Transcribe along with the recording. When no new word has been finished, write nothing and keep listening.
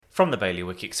From the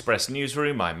Bailiwick Express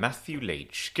newsroom, I'm Matthew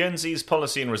Leach. Guernsey's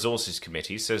Policy and Resources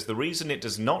Committee says the reason it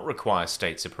does not require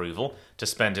state's approval to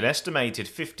spend an estimated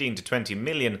 15 to 20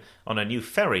 million on a new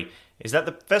ferry is that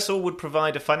the vessel would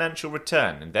provide a financial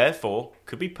return and therefore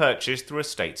could be purchased through a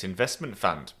state's investment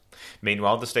fund.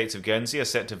 Meanwhile, the states of Guernsey are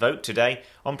set to vote today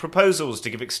on proposals to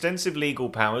give extensive legal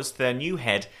powers to their new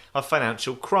head of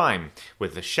financial crime,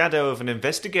 with the shadow of an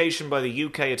investigation by the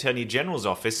UK Attorney General's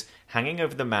office hanging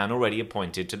over the man already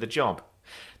appointed to the job.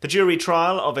 The jury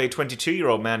trial of a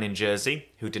 22-year-old man in Jersey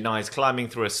who denies climbing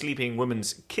through a sleeping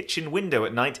woman's kitchen window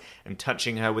at night and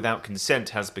touching her without consent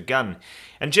has begun.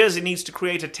 And Jersey needs to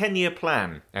create a 10-year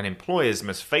plan, and employers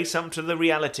must face up to the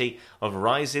reality of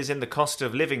rises in the cost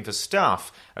of living for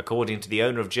staff, according to the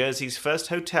owner of Jersey's first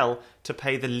hotel to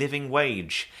pay the living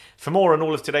wage. For more on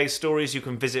all of today's stories, you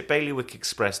can visit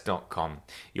bailiwickexpress.com.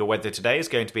 Your weather today is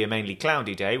going to be a mainly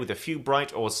cloudy day with a few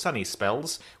bright or sunny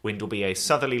spells. Wind will be a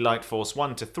southerly light force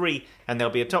 1 to 3, and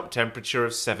there'll be a top temperature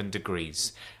of 7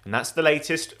 degrees. And that's the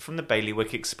latest from the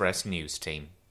Bailiwick Express news team.